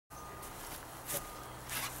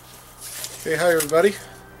Hey, hi everybody.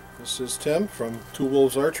 This is Tim from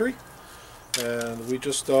Wolves Archery, and we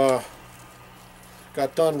just got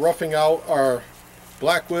done roughing out our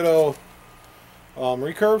Black Widow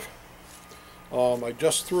recurve. I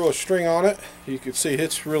just threw a string on it. You can see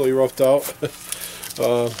it's really roughed out.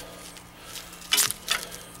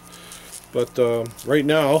 But right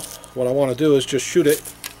now, what I want to do is just shoot it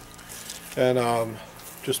and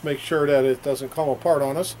just make sure that it doesn't come apart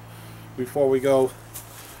on us before we go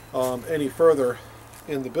any further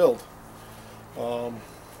in the build. I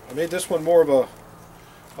made this one more of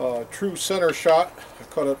a true center shot. I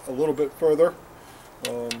cut it a little bit further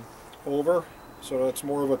over, so it's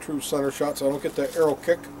more of a true center shot, so I don't get that arrow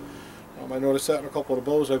kick. I noticed that in a couple of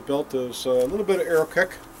the bows I've built. There's a little bit of arrow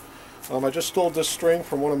kick. I just stole this string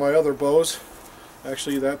from one of my other bows.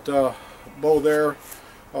 Actually, that bow there,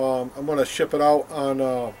 I'm going to ship it out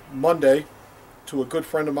on Monday to a good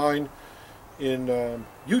friend of mine in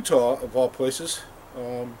Utah, of all places.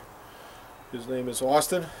 His name is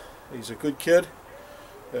Austin. He's a good kid,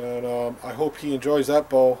 and I hope he enjoys that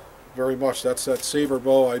bow very much. That's that saber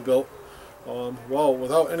bow I built. Well,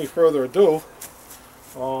 without any further ado,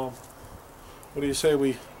 what do you say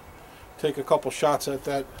we take a couple shots at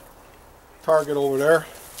that target over there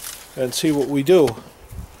and see what we do?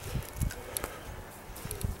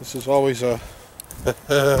 This is always a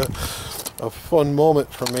a fun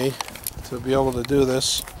moment for me to be able to do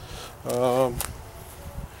this. Let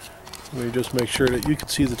me just make sure that you can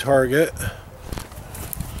see the target,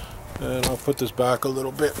 and I'll put this back a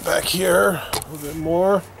little bit back here, a little bit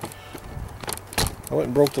more. I went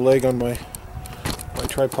and broke the leg on my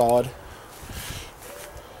tripod.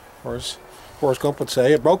 Forrest Gump would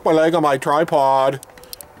say, "It broke my leg on my tripod."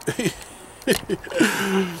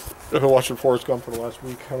 I've been watching Forrest Gump for the last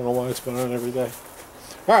week. I don't know why it's been on every day.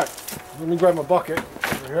 Alright, let me grab my bucket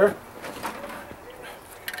over here.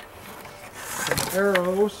 Some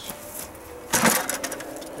arrows.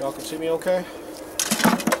 Y'all can see me okay?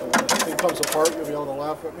 So when this thing comes apart, you'll be able to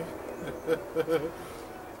laugh at me.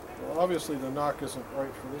 Well, obviously the knock isn't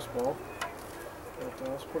right for this bow. But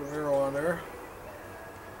let's put an arrow on there.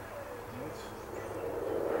 That's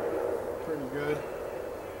pretty good.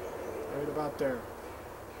 Right about there.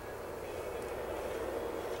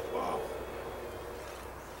 Wow.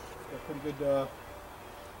 Got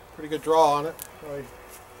pretty good draw on it. I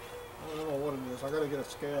don't know what it is. I gotta get a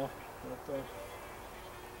scale. But,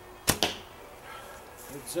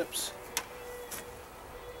 it zips.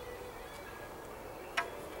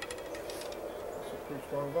 It's a pretty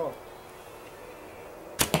strong bow.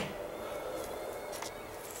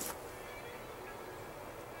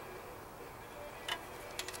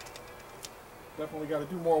 Definitely got to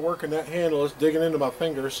do more work in that handle. It's digging into my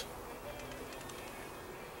fingers.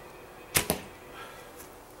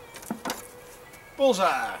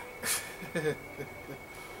 Bullseye! This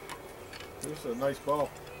is a nice bow.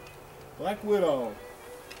 Black Widow.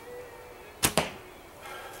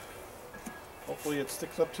 Hopefully it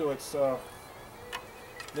sticks up to its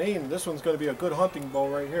name. This one's going to be a good hunting bow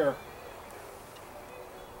right here.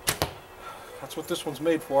 That's what this one's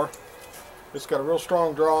made for. It's got a real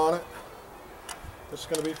strong draw on it. This is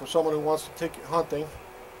going to be for someone who wants to take it hunting.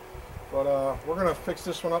 But we're going to fix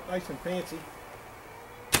this one up nice and fancy.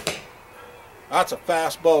 That's a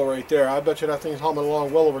fast bow right there. I bet you that thing's humming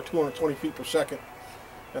along well over 220 feet per second.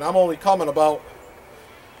 And I'm only coming about,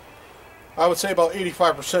 I would say about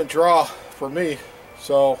 85% draw for me.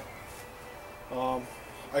 So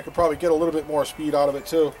I could probably get a little bit more speed out of it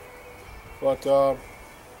too. But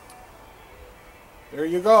there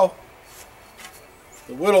you go.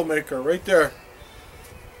 The Widowmaker right there.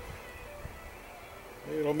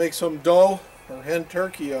 It'll make some doe or hen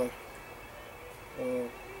turkey a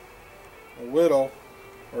widow,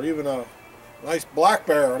 or even a nice black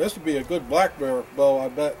bear. This would be a good black bear bow, I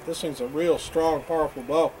bet. This thing's a real strong, powerful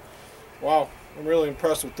bow. Wow, I'm really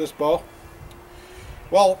impressed with this bow.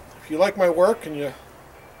 Well, if you like my work and you're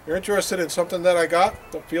interested in something that I got,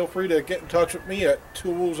 then feel free to get in touch with me at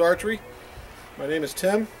Wolves Archery. My name is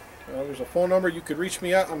Tim. There's a phone number you could reach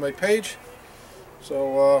me at on my page.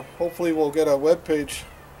 So hopefully we'll get a web page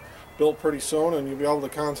built pretty soon, and you'll be able to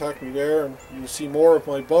contact me there, and you'll see more of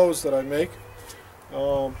my bows that I make.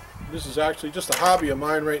 This is actually just a hobby of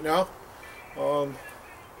mine right now.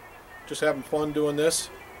 Just having fun doing this,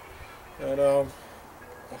 and I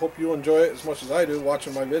hope you enjoy it as much as I do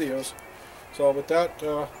watching my videos. So with that,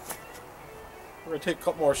 we're going to take a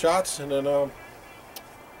couple more shots, and then we'll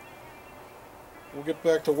get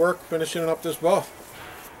back to work finishing up this bow.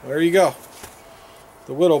 There you go,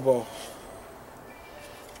 the Widow bow.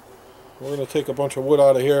 We're going to take a bunch of wood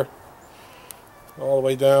out of here, all the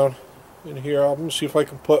way down in here. I'm going to see if I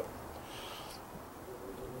can put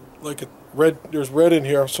like a red. There's red in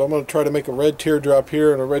here, so I'm going to try to make a red teardrop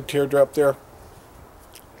here and a red teardrop there,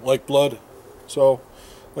 like blood. So,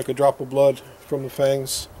 like a drop of blood from the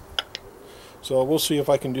fangs. So we'll see if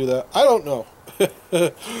I can do that. I don't know.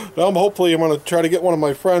 Now hopefully I'm going to try to get one of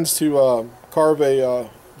my friends to carve a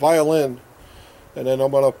violin, and then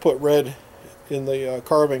I'm going to put red in the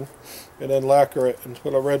carving, and then lacquer it and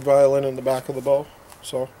put a red violin in the back of the bow.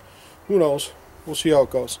 So who knows? We'll see how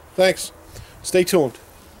it goes. Thanks. Stay tuned.